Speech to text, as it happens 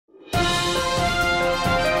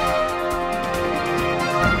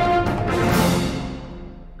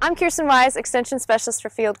I'm Kirsten Wise, Extension Specialist for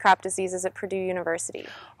Field Crop Diseases at Purdue University.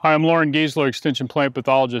 Hi, I'm Lauren Giesler, Extension Plant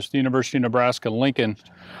Pathologist at the University of Nebraska-Lincoln.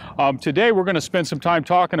 Today we're going to spend some time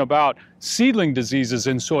talking about seedling diseases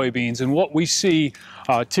in soybeans and what we see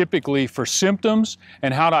typically for symptoms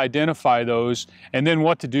and how to identify those, and then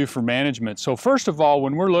what to do for management. So first of all,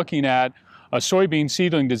 when we're looking at a soybean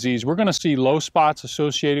seedling disease, we're going to see low spots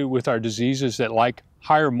associated with our diseases that like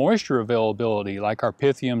higher moisture availability, like our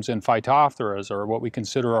Pythiums and Phytophthora, or what we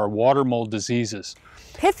consider our water mold diseases.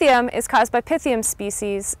 Pythium is caused by Pythium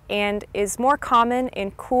species and is more common in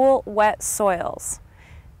cool, wet soils.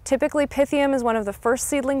 Typically, Pythium is one of the first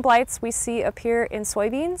seedling blights we see appear in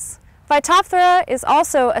soybeans. Phytophthora is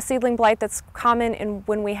also a seedling blight that's common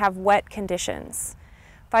when we have wet conditions.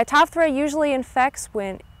 Phytophthora usually infects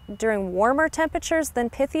during warmer temperatures than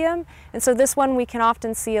Pythium, and so this one we can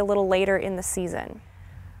often see a little later in the season.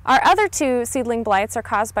 Our other two seedling blights are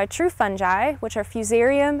caused by true fungi, which are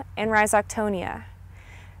Fusarium and Rhizoctonia.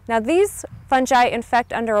 Now these fungi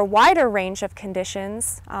infect under a wider range of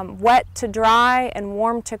conditions, wet to dry and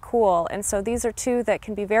warm to cool, and so these are two that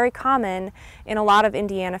can be very common in a lot of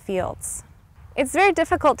Indiana fields. It's very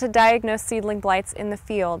difficult to diagnose seedling blights in the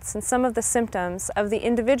field since some of the symptoms of the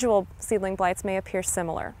individual seedling blights may appear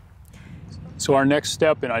similar. So our next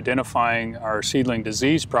step in identifying our seedling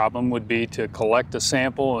disease problem would be to collect a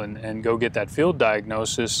sample and go get that field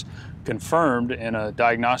diagnosis confirmed in a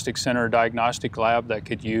diagnostic center or diagnostic lab that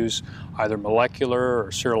could use either molecular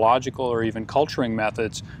or serological or even culturing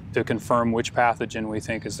methods to confirm which pathogen we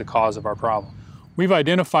think is the cause of our problem. We've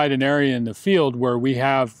identified an area in the field where we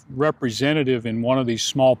have representative in one of these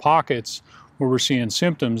small pockets where we're seeing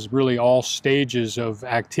symptoms, really all stages of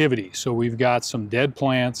activity. So we've got some dead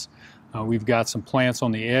plants, we've got some plants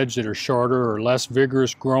on the edge that are shorter or less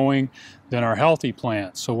vigorous growing than our healthy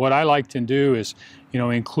plants. So what I like to do is,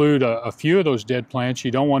 include a few of those dead plants.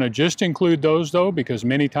 You don't want to just include those though, because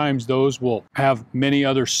many times those will have many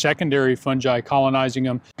other secondary fungi colonizing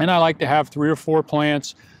them. And I like to have 3 or 4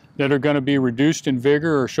 plants that are going to be reduced in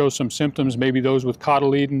vigor or show some symptoms, maybe those with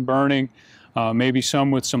cotyledon burning, maybe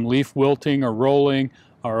some with some leaf wilting or rolling,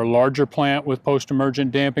 or a larger plant with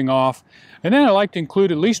post-emergent damping off. And then I like to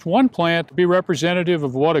include at least one plant to be representative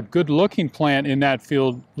of what a good-looking plant in that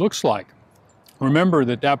field looks like. Remember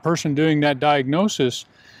that that person doing that diagnosis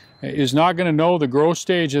is not going to know the growth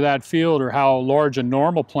stage of that field or how large a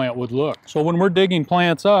normal plant would look. So when we're digging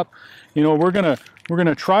plants up, we're going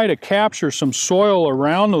to try to capture some soil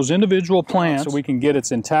around those individual plants so we can get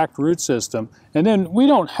its intact root system. And then we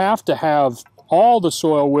don't have to have all the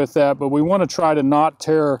soil with that, but we want to try to not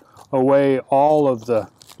tear away all of the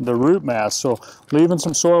root mass. So leaving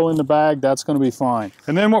some soil in the bag, that's going to be fine.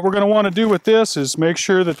 And then what we're going to want to do with this is make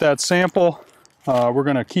sure that sample, we're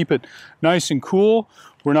going to keep it nice and cool.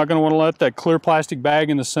 We're not going to want to let that clear plastic bag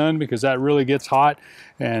in the sun because that really gets hot.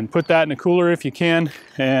 And put that in a cooler if you can.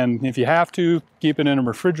 And if you have to, keep it in a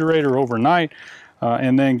refrigerator overnight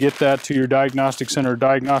and then get that to your diagnostic center or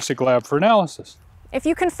diagnostic lab for analysis. If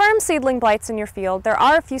you confirm seedling blights in your field, there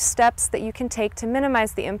are a few steps that you can take to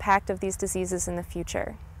minimize the impact of these diseases in the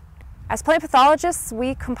future. As plant pathologists,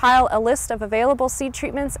 we compile a list of available seed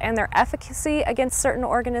treatments and their efficacy against certain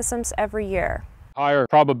organisms every year. Higher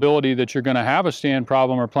probability that you're going to have a stand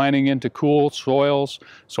problem or planting into cool soils.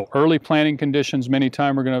 So early planting conditions, many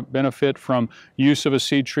times we're going to benefit from use of a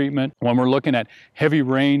seed treatment. When we're looking at heavy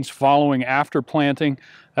rains following after planting,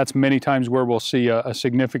 that's many times where we'll see a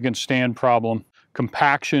significant stand problem.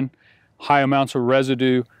 Compaction, high amounts of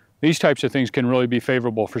residue, these types of things can really be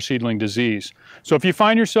favorable for seedling disease. So if you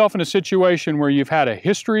find yourself in a situation where you've had a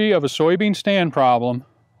history of a soybean stand problem,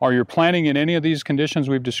 or you're planting in any of these conditions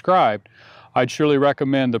we've described, I'd surely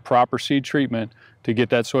recommend the proper seed treatment to get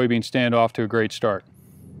that soybean stand off to a great start.